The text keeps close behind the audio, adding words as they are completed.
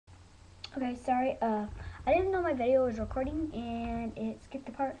Okay, sorry. I didn't know my video was recording, and it skipped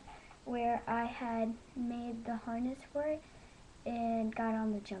the part where I had made the harness for it and got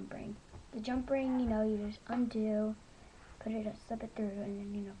on the jump ring. The jump ring, you just undo, put it, slip it through,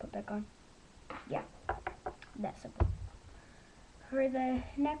 and then put back on. Yeah, that simple. For the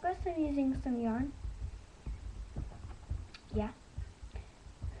necklace, I'm using some yarn. Yeah,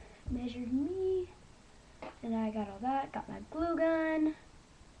 measured me, and I got all that. Got my glue gun.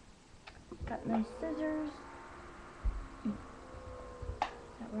 Got my scissors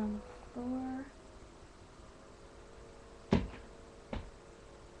that were on the floor.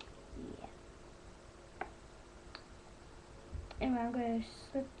 Yeah. Anyway, I'm going to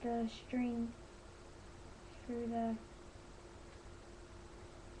slip the string through the...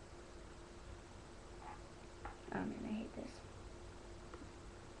 Oh man, I hate this.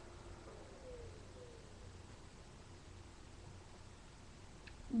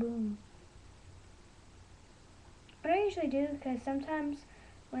 Boom. What I usually do, because sometimes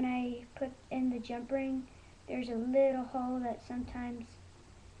when I put in the jump ring, there's a little hole that sometimes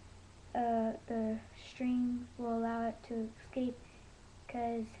the string will allow it to escape,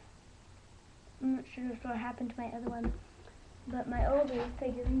 because I'm not sure what happened to my other one, but my older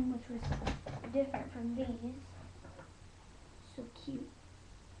figurine, which was different from these, so cute,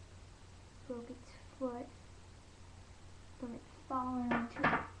 broke its foot from it falling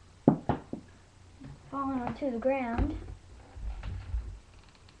onto the ground.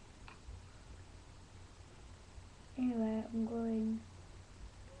 Anyway, I'm gluing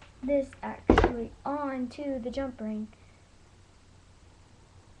this actually onto the jump ring,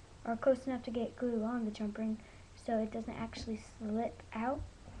 or close enough to get glue on the jump ring so it doesn't actually slip out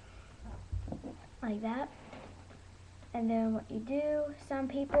like that. And then what you do, some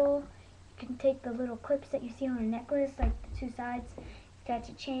people, you can take the little clips that you see on a necklace, like the two sides, attach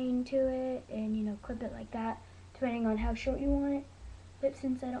a chain to it and clip it like that, depending on how short you want it. But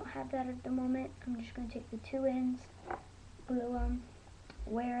since I don't have that at the moment, I'm just going to take the two ends, glue them,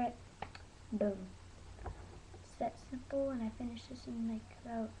 wear it, boom. It's that simple, and I finished this in like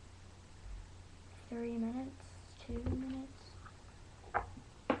about 3 minutes, 2 minutes,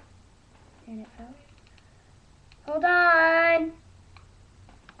 and it fell. Hold on!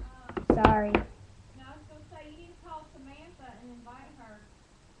 Sorry. No, I was going to say, you need to call Samantha and invite her.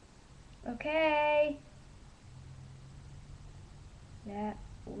 Okay. That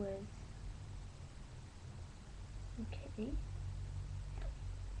was okay.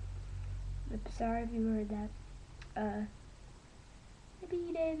 But sorry if you heard that. My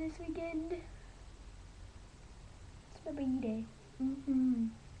B-Day this weekend. It's my B-Day.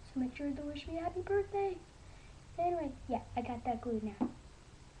 So make sure to wish me happy birthday. Anyway, yeah, I got that glued now.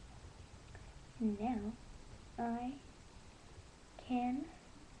 And now I can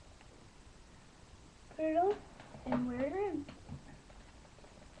put it on and wear it around.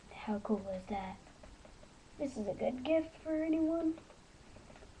 How cool is that? This is a good gift for anyone.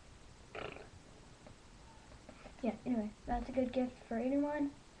 Yeah, anyway, that's a good gift for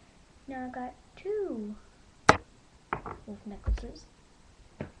anyone. Now I got 2 wolf necklaces.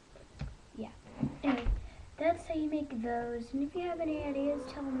 Yeah. Anyway, that's how you make those. And if you have any ideas,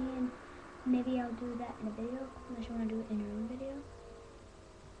 tell me, and maybe I'll do that in a video, unless you want to do it in your own video.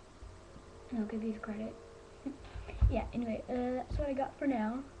 And I'll give you the credit. Yeah, anyway, that's what I got for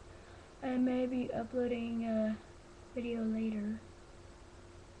now. I may be uploading a video later,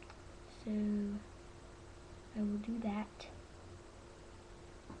 so I will do that.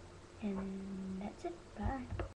 And that's it. Bye.